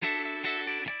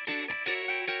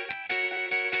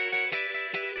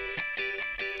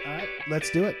let's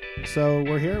do it. So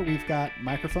we're here. We've got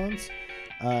microphones.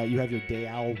 You have your Day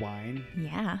Owl wine.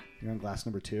 Yeah. You're on glass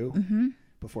number 2 Mm-hmm.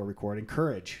 before recording.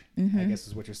 Courage, I guess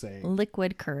is what you're saying.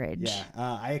 Liquid Courage. Yeah.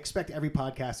 I expect every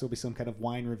podcast there will be some kind of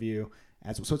wine review.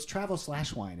 So it's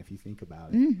travel/wine if you think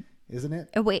about it, isn't it?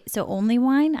 Oh, wait. So only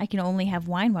wine? I can only have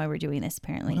wine while we're doing this,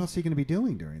 apparently. What else are you going to be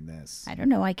doing during this? I don't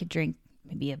know. I could drink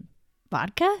maybe a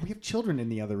vodka. We have children in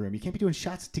the other room. You can't be doing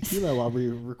shots of tequila while we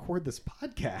record this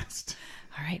podcast.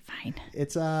 All right, fine.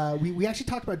 It's we actually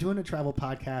talked about doing a travel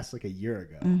podcast like a year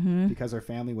ago because our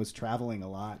family was traveling a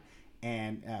lot,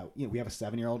 and we have a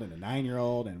 7-year-old and a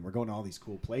 9-year-old, and we're going to all these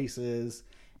cool places,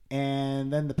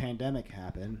 and then the pandemic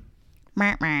happened,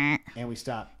 and we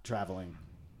stopped traveling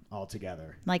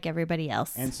altogether. Like everybody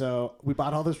else. And so we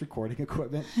bought all this recording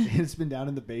equipment, and it's been down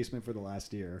in the basement for the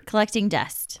last year. Collecting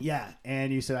dust. Yeah,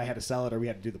 and you said I had to sell it or we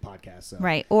had to do the podcast. So.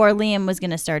 Right. Or Liam was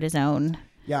going to start his own.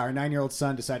 Yeah, our 9-year-old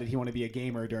son decided he wanted to be a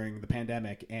gamer during the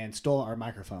pandemic and stole our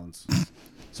microphones.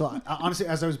 So honestly,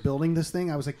 as I was building this thing,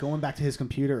 I was like going back to his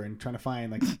computer and trying to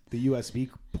find like the USB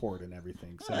port and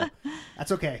everything. So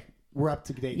that's okay. We're up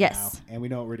to date now, and we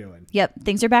know what we're doing. Yep,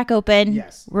 things are back open.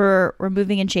 Yes, we're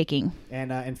moving and shaking.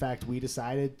 And in fact, we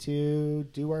decided to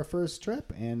do our first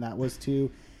trip, and that was to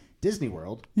Disney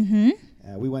World. Mm-hmm.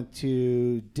 We went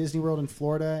to Disney World in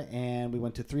Florida, and we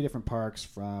went to 3 different parks,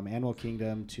 from Animal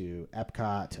Kingdom to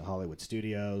Epcot to Hollywood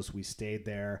Studios. We stayed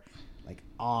there, like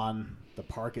on the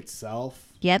park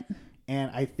itself. Yep. And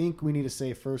I think we need to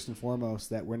say first and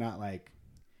foremost that we're not like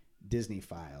Disney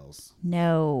files.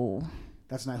 No.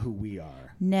 That's not who we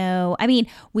are. No. I mean,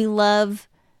 we love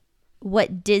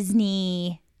what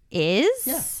Disney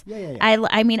is. Yeah.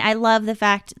 I mean, I love the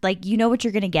fact, like, you know what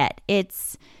you're going to get.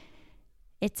 It's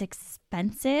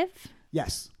expensive.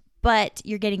 Yes. But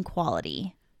you're getting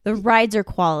quality. The rides are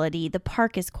quality. The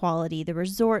park is quality. The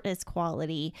resort is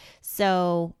quality.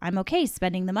 So I'm okay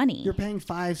spending the money. You're paying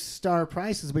 5-star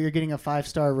prices, but you're getting a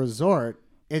 5-star resort.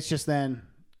 It's just then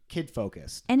kid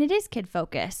focused. And it is kid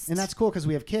focused. And that's cool because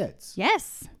we have kids.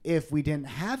 Yes. If we didn't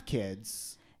have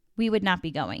kids, we would not be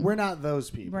going. We're not those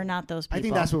people. We're not those people. I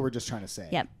think that's what we're just trying to say.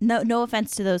 Yep. No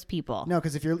offense to those people. No,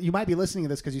 because if you might be listening to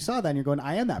this because you saw that and you're going,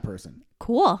 I am that person.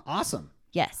 Cool. Awesome.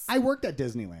 Yes. I worked at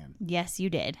Disneyland. Yes, you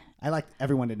did. I like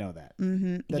everyone to know that.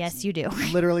 Mm-hmm. Yes, you do.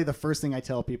 Literally the first thing I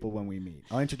tell people when we meet.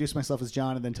 I'll introduce myself as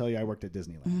John and then tell you I worked at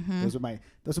Disneyland. Mm-hmm.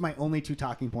 Those are my only 2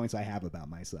 talking points I have about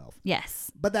myself. Yes.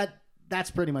 But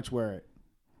that's pretty much where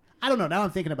I don't know. Now I'm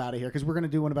thinking about it here because we're going to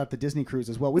do one about the Disney cruise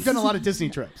as well. We've done a lot of Disney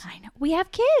trips. I know. We have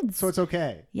kids. So it's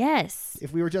okay. Yes.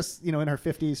 If we were just, in our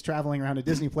 50s traveling around to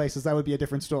Disney places, that would be a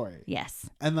different story. Yes.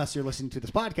 Unless you're listening to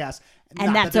this podcast.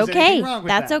 And that's okay.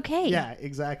 That's okay. Yeah,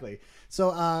 exactly.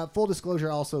 So full disclosure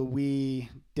also, we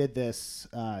did this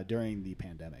during the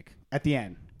pandemic. At the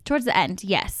end. Towards the end,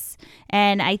 yes.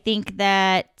 And I think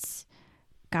that,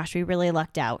 gosh, we really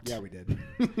lucked out. Yeah, we did.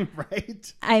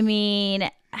 Right? I mean,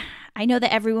 I know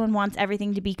that everyone wants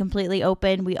everything to be completely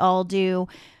open. We all do.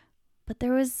 But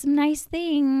there was some nice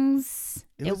things.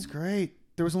 It was great.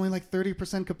 There was only like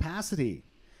 30% capacity.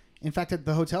 In fact, at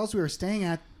the hotels we were staying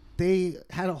at, they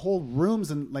had whole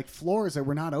rooms and like floors that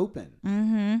were not open.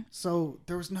 Mm-hmm. So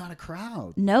there was not a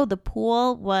crowd. No, the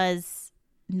pool was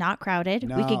not crowded.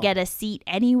 No. We could get a seat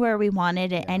anywhere we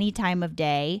wanted at any time of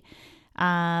day.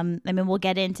 I mean, we'll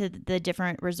get into the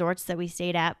different resorts that we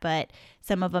stayed at, but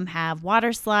some of them have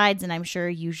water slides, and I'm sure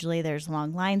usually there's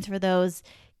long lines for those.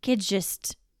 Kids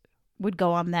just would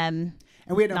go on them.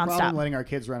 And we had no nonstop. problem letting our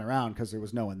kids run around because there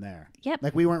was no one there. Yep.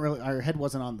 Like we weren't really, our head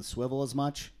wasn't on the swivel as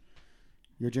much.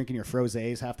 You're drinking your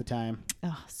frosés half the time.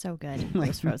 Oh, so good.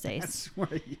 Those frosés. That's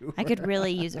where you I could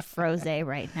really use a frosé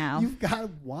right now. You've got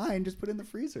wine, just put it in the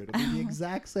freezer. It'll be the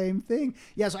exact same thing.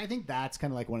 Yeah, so I think that's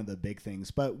kind of like one of the big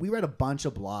things. But we read a bunch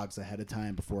of blogs ahead of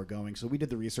time before going. So we did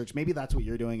the research. Maybe that's what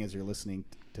you're doing as you're listening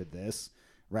to this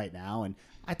right now. And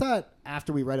I thought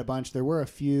after we read a bunch, there were a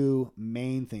few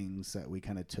main things that we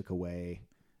kind of took away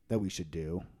that we should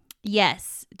do.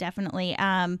 Yes, definitely.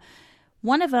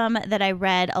 One of them that I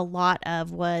read a lot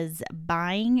of was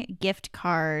buying gift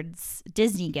cards,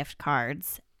 Disney gift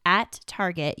cards at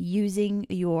Target using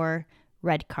your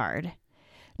Red Card.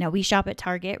 Now, we shop at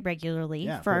Target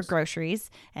regularly for our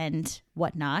groceries and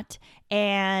whatnot.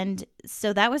 And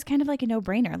so that was kind of like a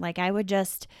no-brainer. Like I would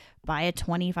just buy a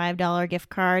 $25 gift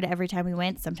card every time we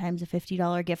went, sometimes a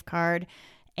 $50 gift card,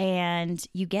 and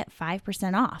you get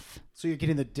 5% off. So you're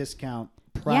getting the discount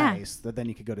price that then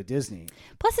you could go to Disney.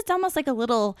 Plus, it's almost like a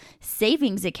little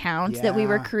savings account that we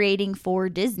were creating for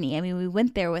Disney. I mean, we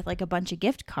went there with like a bunch of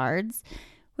gift cards,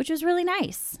 which was really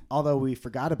nice. Although we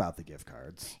forgot about the gift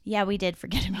cards Yeah, we did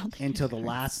forget about the until the gift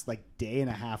cards. last like day and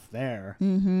a half there.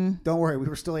 Mm-hmm. Don't worry, we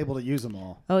were still able to use them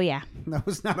all. Oh, yeah. That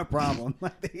was not a problem.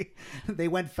 They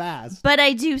went fast. But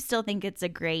I do still think it's a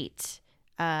great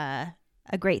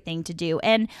thing to do.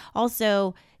 And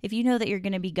also, if you know that you're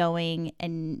going to be going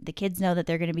and the kids know that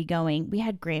they're going to be going, we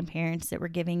had grandparents that were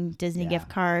giving Disney gift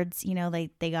cards. You know,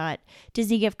 they got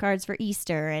Disney gift cards for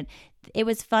Easter, and it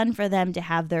was fun for them to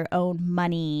have their own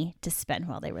money to spend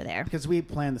while they were there. Because we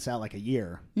planned this out like a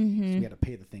year. Mm-hmm. So we had to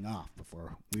pay the thing off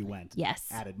before we went. Yes.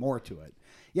 Added more to it.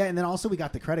 Yeah, and then also we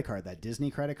got the credit card, that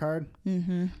Disney credit card.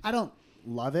 Mm-hmm. I don't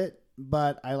love it,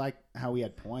 but I like how we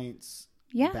had points.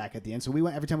 Yeah. Back at the end. So we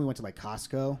went every time we went to like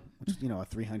Costco, which is, a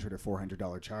 $300 or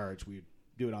 $400 charge, we'd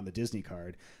do it on the Disney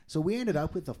card. So we ended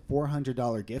up with a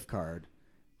 $400 gift card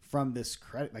from this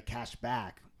credit, like cash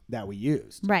back that we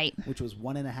used. Right. Which was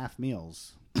 1.5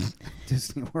 meals.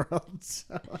 Disney World.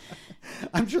 So,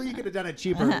 I'm sure you could have done it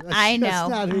cheaper. I know. That's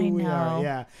not who we know. are.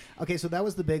 Yeah. Okay, so that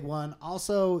was the big one.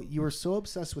 Also, you were so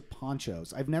obsessed with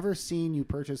ponchos. I've never seen you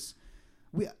purchase.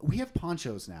 We have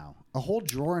ponchos now. A whole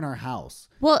drawer in our house.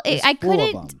 Well, is I full of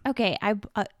couldn't. them. Okay,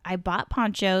 I bought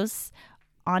ponchos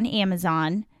on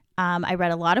Amazon. I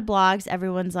read a lot of blogs.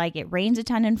 Everyone's like, it rains a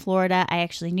ton in Florida. I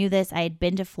actually knew this. I had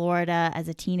been to Florida as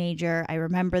a teenager. I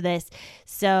remember this.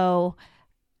 So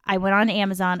I went on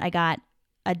Amazon. I got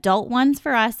adult ones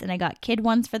for us, and I got kid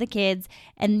ones for the kids.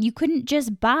 And you couldn't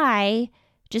just buy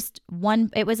just one.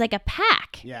 It was like a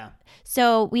pack. Yeah.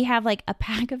 So we have like a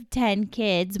pack of 10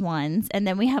 kids ones, and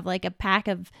then we have like a pack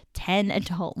of 10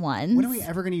 adult ones. When are we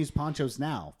ever going to use ponchos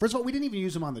now? First of all, we didn't even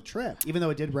use them on the trip, even though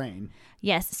it did rain.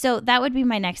 Yes. So that would be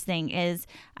my next thing is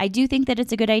I do think that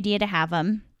it's a good idea to have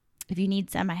them. If you need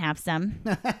some, I have some.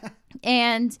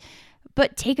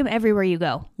 But take them everywhere you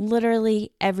go.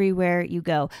 Literally everywhere you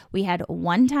go. We had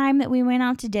one time that we went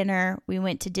out to dinner. We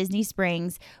went to Disney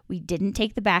Springs. We didn't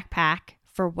take the backpack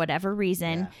for whatever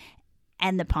reason. Yeah.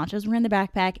 And the ponchos were in the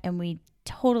backpack, and we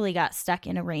totally got stuck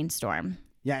in a rainstorm.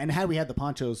 Yeah, and had we had the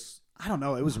ponchos, I don't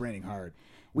know, it was raining hard.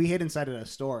 We hid inside of a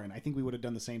store, and I think we would have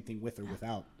done the same thing with or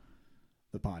without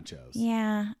the ponchos.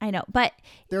 Yeah, I know. But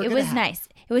They're it good was to have. nice.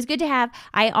 It was good to have.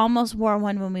 I almost wore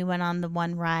one when we went on the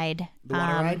one ride. The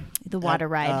water ride? The water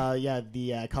ride. Yeah,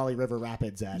 the Kali River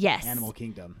Rapids at Yes. Animal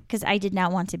Kingdom. Because I did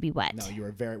not want to be wet. No, you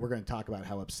were we're going to talk about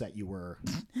how upset you were.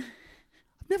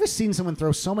 I've never seen someone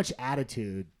throw so much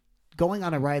attitude going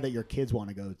on a ride that your kids want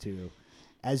to go to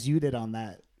as you did on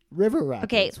that River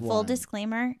Rapids. Okay, full one.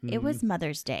 disclaimer, it was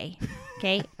Mother's Day.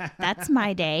 Okay, that's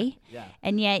my day. Yeah.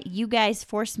 And yet you guys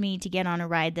forced me to get on a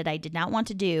ride that I did not want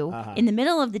to do in the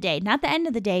middle of the day, not the end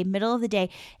of the day, middle of the day.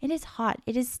 It is hot.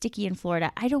 It is sticky in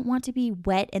Florida. I don't want to be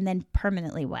wet and then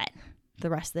permanently wet the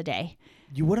rest of the day.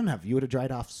 You wouldn't have. You would have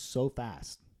dried off so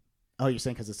fast. Oh, you're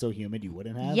saying because it's so humid you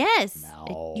wouldn't have? Yes.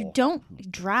 No. You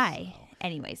don't dry.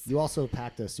 Anyways, You also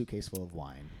packed a suitcase full of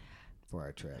wine for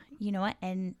our trip. you know what?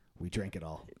 And We drank it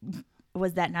all.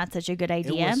 was that not such a good It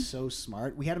idea? was so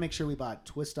smart. We had to make sure we bought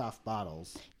twist off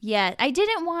bottles. Yeah, I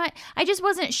just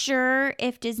wasn't sure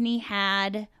if Disney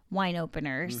had wine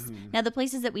openers. Now, the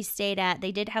places that we stayed at,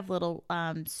 they did have little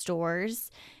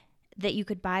stores that you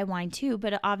could buy wine too,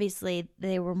 but obviously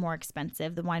they were more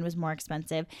expensive. The wine was more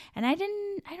expensive. And I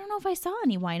don't know if I saw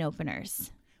any wine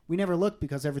openers. We never looked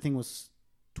because everything was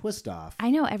twist off.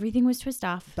 I know, everything was twist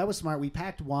off. That was smart. We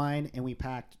packed wine and we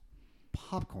packed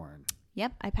popcorn.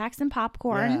 Yep, I packed some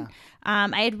popcorn.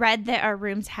 I had read that our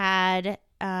rooms had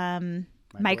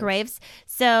microwaves.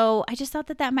 So I just thought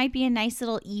that might be a nice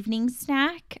little evening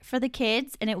snack for the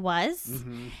kids, and it was.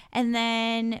 And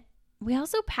then we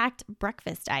also packed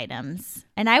breakfast items,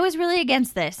 and I was really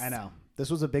against this. I know. This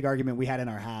was a big argument we had in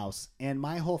our house. And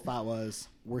my whole thought was,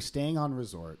 we're staying on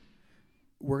resort.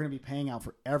 We're going to be paying out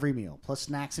for every meal, plus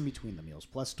snacks in between the meals,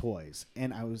 plus toys.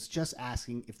 And I was just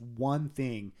asking if one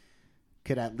thing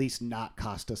could at least not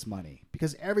cost us money.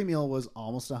 Because every meal was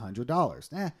almost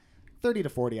 $100. 30 to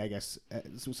 40, I guess,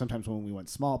 sometimes when we went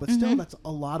small. But still, that's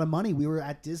a lot of money. We were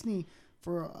at Disney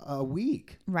for a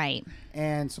week. Right.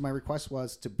 And so my request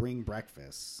was to bring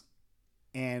breakfast.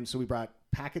 And so we brought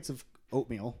packets of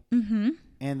oatmeal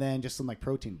and then just some like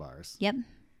protein bars. Yep.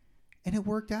 And it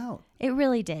worked out. It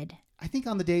really did. I think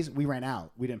on the days we ran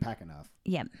out, we didn't pack enough.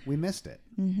 Yep. We missed it.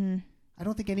 I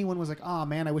don't think anyone was like, oh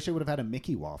man, I wish I would have had a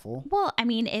Mickey waffle. Well, I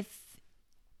mean, if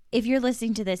you're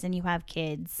listening to this and you have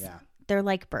kids, Yeah. they're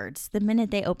like birds. The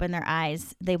minute they open their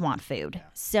eyes, they want food. Yeah.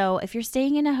 So if you're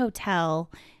staying in a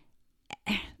hotel,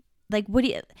 like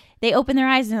they open their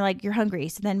eyes and they're like, you're hungry.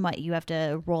 So then what? You have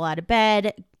to roll out of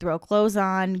bed, throw clothes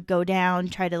on, go down,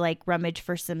 try to like rummage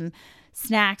for some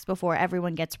snacks before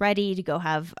everyone gets ready to go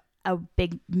have a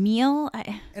big meal.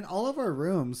 And all of our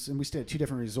rooms, and we stayed at 2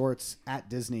 different resorts at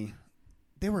Disney,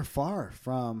 they were far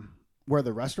from where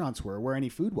the restaurants were, where any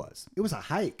food was. It was a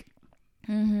hike.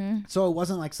 Mm-hmm. So it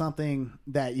wasn't like something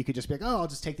that you could just be like, oh, I'll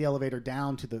just take the elevator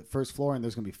down to the first floor and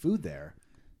there's going to be food there.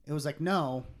 It was like,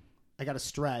 no, I got to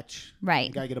stretch. Right.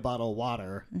 I got to get a bottle of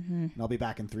water and I'll be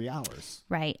back in 3 hours.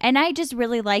 Right. And I just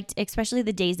really liked, especially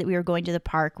the days that we were going to the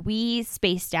park. We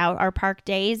spaced out our park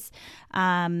days.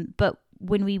 But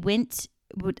when we went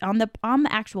on the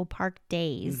actual park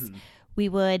days, we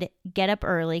would get up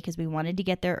early because we wanted to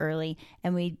get there early,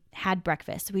 and we had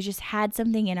breakfast. We just had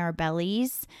something in our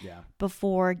bellies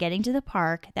before getting to the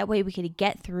park. That way we could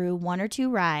get through 1 or 2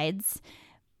 rides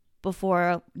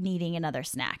before needing another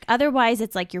snack. Otherwise,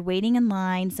 it's like you're waiting in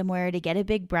line somewhere to get a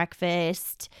big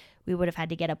breakfast. We would have had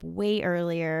to get up way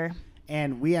earlier.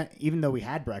 And we, even though we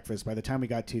had breakfast, by the time we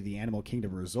got to the Animal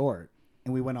Kingdom Resort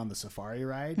and we went on the safari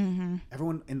ride,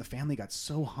 everyone in the family got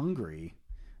so hungry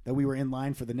that we were in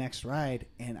line for the next ride.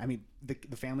 And I mean, the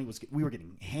family we were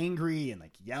getting hangry and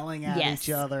like yelling at each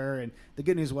other. And the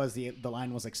good news was the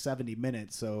line was like 70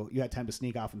 minutes. So you had time to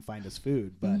sneak off and find us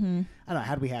food. But I don't know,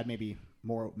 had we had maybe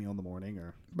more oatmeal in the morning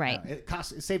or it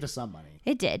saved us some money.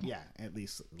 It did. Yeah, at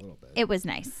least a little bit. It was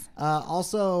nice.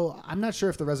 Also, I'm not sure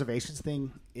if the reservations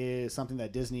thing is something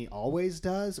that Disney always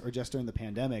does or just during the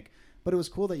pandemic, but it was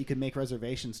cool that you could make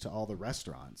reservations to all the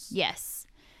restaurants. Yes.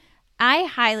 I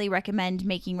highly recommend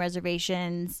making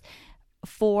reservations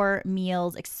for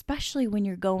meals, especially when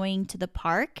you're going to the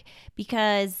park,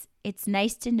 because it's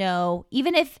nice to know,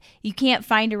 even if you can't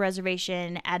find a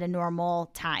reservation at a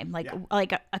normal time, like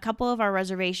a couple of our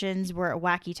reservations were at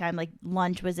wacky time, like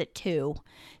lunch was at 2,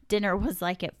 dinner was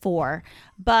like at 4,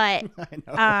 but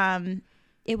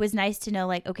it was nice to know,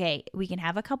 like, okay, we can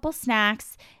have a couple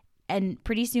snacks, and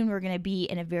pretty soon we're going to be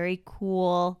in a very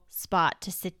cool spot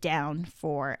to sit down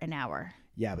for an hour.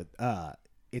 Yeah, but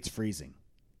it's freezing.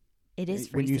 It is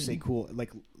freezing. When you say cool,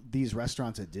 like these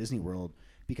restaurants at Disney World,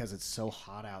 because it's so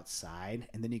hot outside,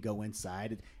 and then you go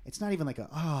inside, it's not even like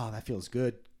that feels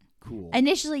good, cool.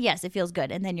 Initially, yes, it feels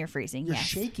good, and then you're freezing. You're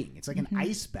shaking. It's like an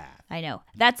ice bath. I know.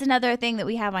 That's another thing that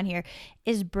we have on here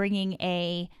is bringing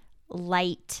a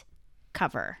light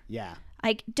cover. Yeah.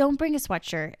 Like, don't bring a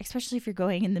sweatshirt, especially if you're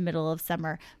going in the middle of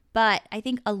summer. But I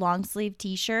think a long sleeve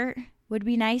t-shirt would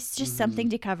be nice, just something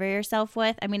to cover yourself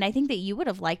with. I mean, I think that you would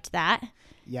have liked that.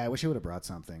 Yeah, I wish I would have brought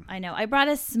something. I know. I brought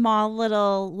a small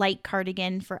little light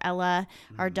cardigan for Ella,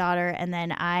 our daughter, and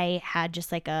then I had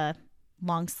just like a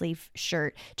long sleeve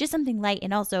shirt, just something light.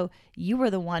 And also, you were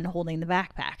the one holding the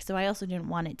backpack, so I also didn't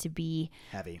want it to be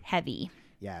heavy.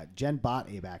 Yeah, Jen bought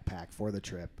a backpack for the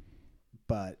trip,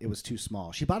 but it was too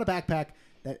small. She bought a backpack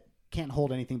that can't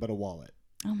hold anything but a wallet.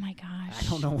 Oh my gosh. I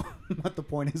don't know what the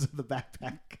point is of the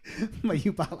backpack. But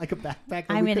you bought like a backpack that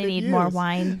I'm going to need more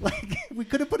wine. Like, we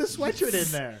could have put a sweatshirt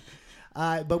in there.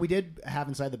 But we did have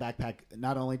inside the backpack,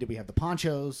 not only did we have the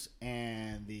ponchos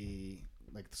and the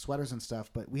sweaters and stuff,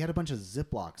 but we had a bunch of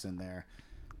Ziplocs in there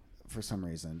for some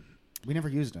reason. We never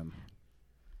used them.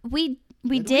 We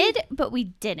did, but we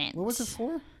didn't. What was it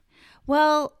for?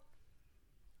 Well,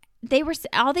 they were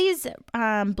all these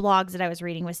blogs that I was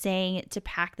reading was saying to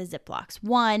pack the Ziplocs.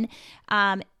 One,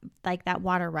 like that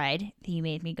water ride that you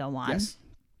made me go on. Yes.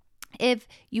 If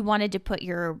you wanted to put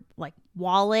your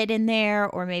wallet in there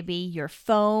or maybe your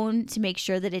phone to make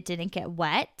sure that it didn't get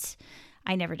wet.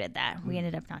 I never did that. We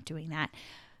ended up not doing that.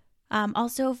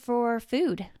 Also for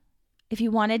food. If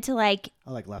you wanted to like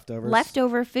leftovers?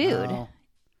 Leftover food. Oh.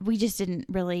 We just didn't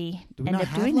really end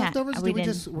up doing leftovers?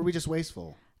 that. Were we just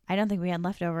wasteful? I don't think we had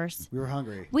leftovers. We were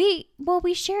hungry. We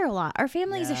share a lot. Our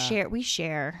family's we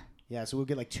share. Yeah, so we'll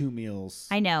get 2 meals.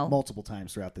 I know. Multiple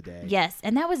times throughout the day. Yes,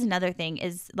 and that was another thing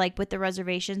is with the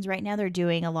reservations right now, they're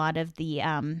doing a lot of the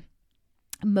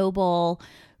mobile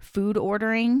food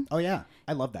ordering. Oh yeah,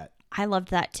 I love that. I loved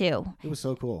that too. It was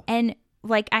so cool. And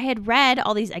I had read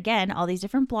all these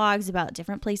different blogs about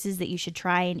different places that you should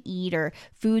try and eat or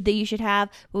food that you should have,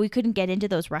 but we couldn't get into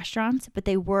those restaurants, but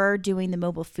they were doing the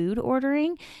mobile food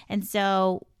ordering. And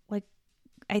so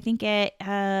I think at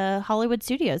Hollywood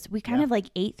Studios, we kind of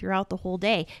ate throughout the whole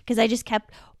day because I just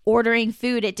kept ordering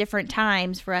food at different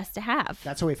times for us to have.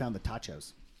 That's how we found the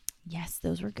tachos. Yes,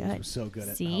 those were good. Those were so good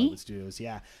at Hollywood Studios.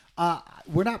 Yeah.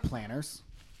 We're not planners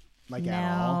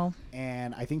at all.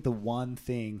 And I think the one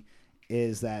thing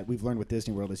is that we've learned with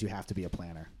Disney World is you have to be a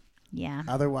planner. Yeah.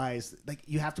 Otherwise,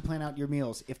 you have to plan out your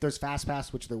meals. If there's Fast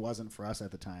Pass, which there wasn't for us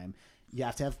at the time, you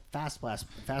have to have Fast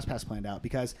Pass planned out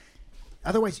because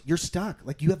otherwise you're stuck.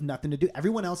 Like, you have nothing to do.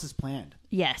 Everyone else is planned.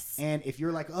 Yes. And if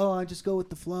you're like, oh, I just go with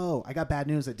the flow. I got bad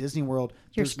news at Disney World.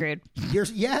 You're there's- screwed.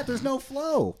 There's no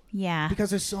flow. Yeah. Because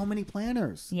there's so many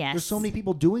planners. Yes. There's so many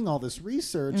people doing all this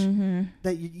research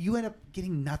that you end up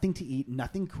getting nothing to eat,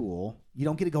 nothing cool. You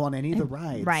don't get to go on any of the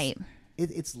rides. Right.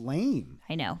 It's lame.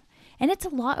 I know. And it's a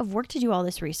lot of work to do all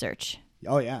this research.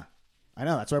 Oh, yeah. I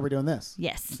know. That's why we're doing this.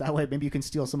 Yes. That way, maybe you can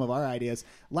steal some of our ideas.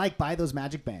 Like, buy those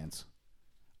magic bands.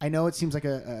 I know it seems like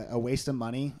a waste of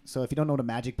money. So if you don't know what a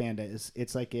magic band is,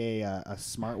 it's like a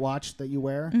smartwatch that you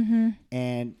wear.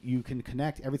 And you can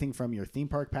connect everything from your theme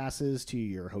park passes to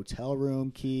your hotel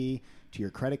room key to your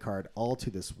credit card all to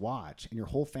this watch. And your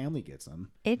whole family gets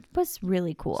them. It was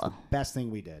really cool. Best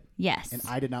thing we did. Yes. And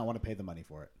I did not want to pay the money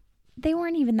for it. They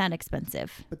weren't even that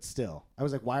expensive. But still, I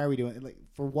was like, why are we doing it? Like,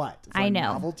 for what? For I a know.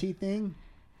 novelty thing?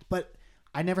 But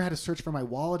I never had to search for my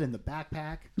wallet in the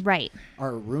backpack. Right.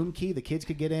 Our room key, the kids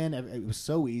could get in. It was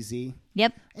so easy.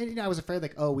 Yep. And I was afraid,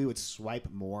 like, we would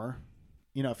swipe more.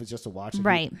 If it's just a watch.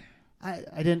 Right. I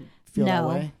didn't feel that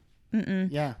way.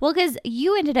 Yeah. Well, because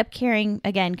you ended up carrying,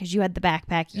 again, because you had the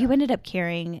backpack, you ended up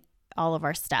carrying all of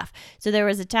our stuff. So there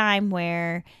was a time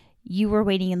where you were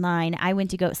waiting in line. I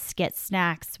went to go get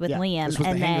snacks with Liam. This was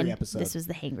and the hangry then episode. This was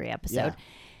the hangry episode. Yeah.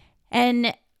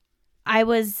 And I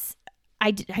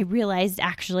realized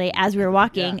actually as we were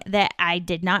walking that I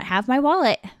did not have my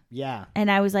wallet. Yeah.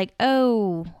 And I was like,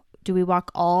 oh, do we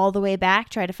walk all the way back,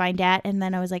 try to find Dad? And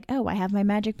then I was like, oh, I have my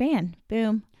magic band.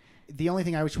 Boom. The only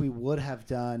thing I wish we would have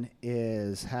done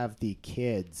is have the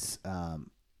kids.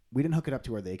 We didn't hook it up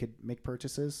to where they could make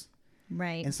purchases.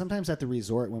 Right. And sometimes at the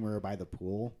resort when we were by the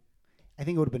pool, I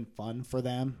think it would have been fun for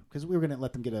them because we were going to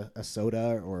let them get a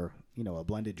soda or, a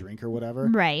blended drink or whatever.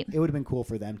 Right. It would have been cool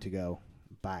for them to go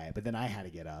buy it. But then I had to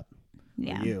get up.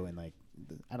 Yeah. For you and I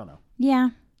don't know. Yeah.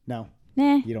 No.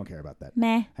 Meh. You don't care about that.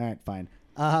 Meh. All right, fine.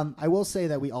 I will say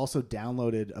that we also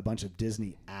downloaded a bunch of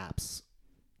Disney apps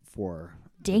for.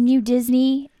 Dang you,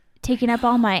 Disney, taking up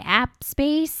all my app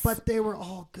space. But they were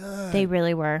all good. They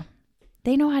really were.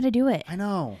 They know how to do it. I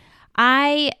know.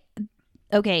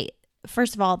 Okay,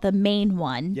 first of all, the main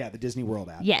one. Yeah, the Disney World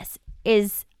app. Yes,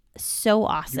 is so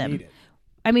awesome. You need it.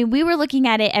 I mean, we were looking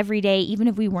at it every day, even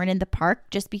if we weren't in the park,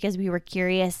 just because we were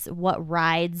curious what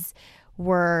rides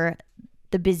were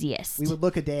the busiest. We would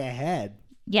look a day ahead.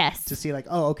 Yes. To see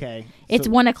okay. It's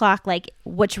so, 1:00, like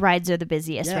which rides are the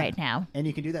busiest right now. And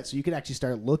you can do that. So you could actually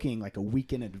start looking like a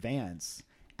week in advance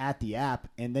at the app,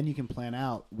 and then you can plan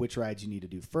out which rides you need to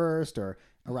do first, or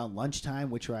around lunchtime,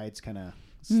 which rides kind of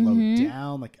slow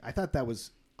down. Like, I thought that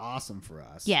was awesome for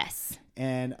us. Yes.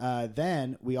 And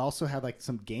then we also had like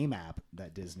some game app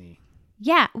that Disney.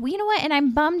 Yeah. Well, you know what? And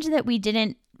I'm bummed that we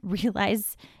didn't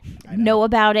know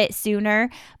about it sooner,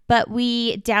 but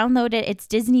we downloaded, it's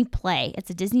Disney Play. It's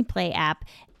a Disney Play app.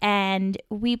 And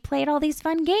we played all these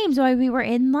fun games while we were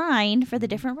in line for the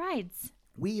different rides.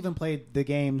 We even played the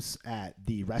games at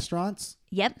the restaurants.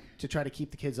 Yep. To try to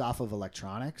keep the kids off of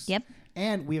electronics. Yep.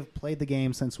 And we have played the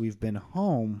game since we've been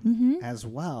home as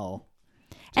well.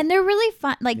 And they're really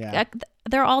fun. Like, Yeah.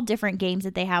 they're all different games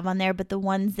that they have on there, but the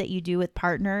ones that you do with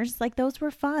partners, like, those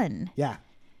were fun. Yeah.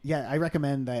 Yeah, I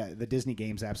recommend the Disney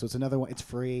Games app. So it's another one. It's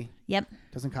free. Yep.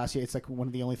 Doesn't cost you. It's like one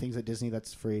of the only things at Disney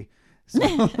that's free. So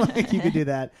like, you could do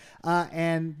that.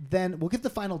 And then we'll give the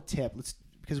final tip.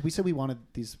 Because we said we wanted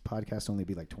these podcasts to only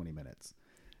be like 20 minutes.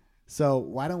 So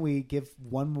why don't we give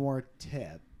one more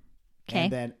tip? Okay.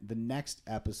 And then the next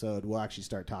episode, we'll actually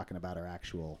start talking about our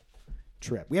actual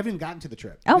trip. We haven't even gotten to the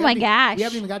trip. Oh, my gosh. We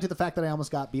haven't even got to the fact that I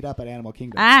almost got beat up at Animal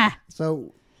Kingdom.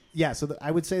 So, yeah. So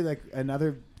I would say like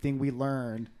another thing we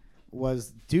learned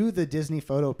was do the Disney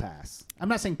Photo Pass. I'm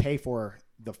not saying pay for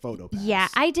the Photo Pass. Yeah,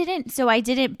 I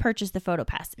didn't purchase the Photo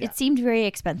Pass. Yeah. It seemed very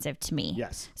expensive to me.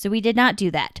 Yes. So we did not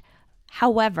do that.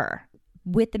 However,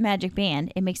 with the Magic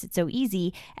Band, it makes it so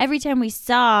easy. Every time we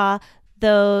saw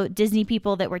the Disney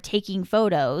people that were taking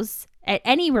photos at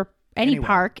anywhere.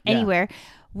 Park, anywhere,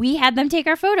 we had them take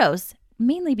our photos,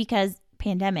 mainly because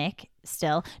pandemic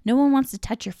still, no one wants to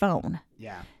touch your phone.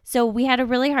 Yeah. So we had a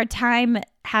really hard time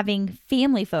having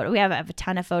family photo. We have a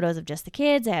ton of photos of just the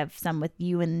kids. I have some with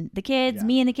you and the kids,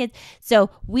 me and the kids. So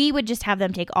we would just have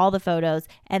them take all the photos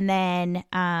and then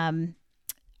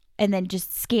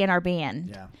just scan our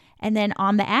band. Yeah. And then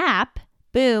on the app,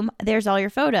 boom, there's all your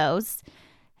photos.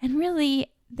 And really,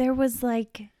 there was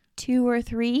like 2 or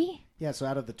 3. Yeah, so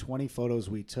out of the 20 photos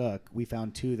we took, we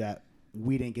found 2 that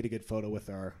we didn't get a good photo with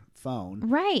our phone.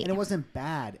 Right. And it wasn't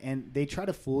bad. And they try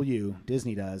to fool you,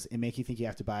 Disney does, and make you think you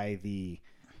have to buy the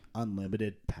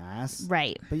unlimited pass.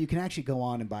 Right. But you can actually go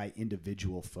on and buy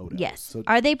individual photos. Yes. So,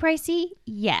 Are they pricey?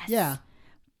 Yes. yeah.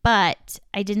 but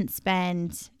I didn't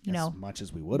spend, as much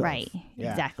as we would have. Right.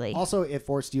 Yeah. Exactly. Also, it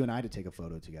forced you and I to take a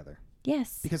photo together.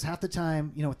 Yes. Because half the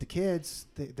time, with the kids,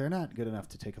 they're not good enough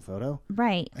to take a photo.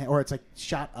 Right. Or it's like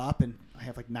shot up and I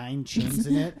have like 9 chins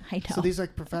in it. I know. So these are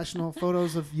like professional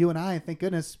photos of you and I, thank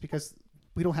goodness, because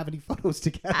we don't have any photos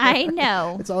together. I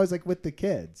know. It's always like with the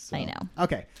kids. So. I know.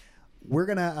 Okay. We're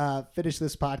going to finish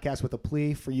this podcast with a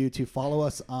plea for you to follow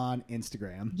us on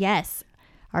Instagram. Yes.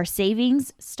 Our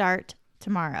savings start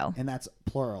tomorrow. And that's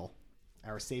plural.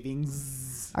 Our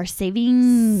savings. Our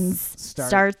savings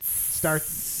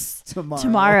starts tomorrow.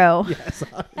 Tomorrow. Yes.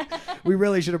 We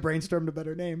really should have brainstormed a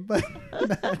better name, but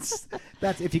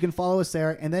that's if you can follow us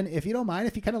there. And then if you don't mind,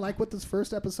 if you kind of like what this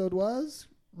first episode was,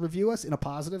 review us in a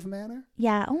positive manner.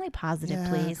 Yeah, only positive,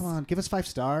 please. Come on, give us 5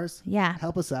 stars. Yeah.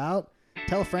 Help us out.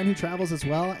 Tell a friend who travels as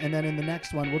well. And then in the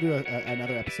next one, we'll do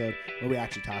another episode where we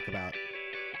actually talk about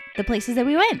the places that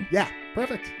we went. Yeah,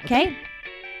 perfect. Okay.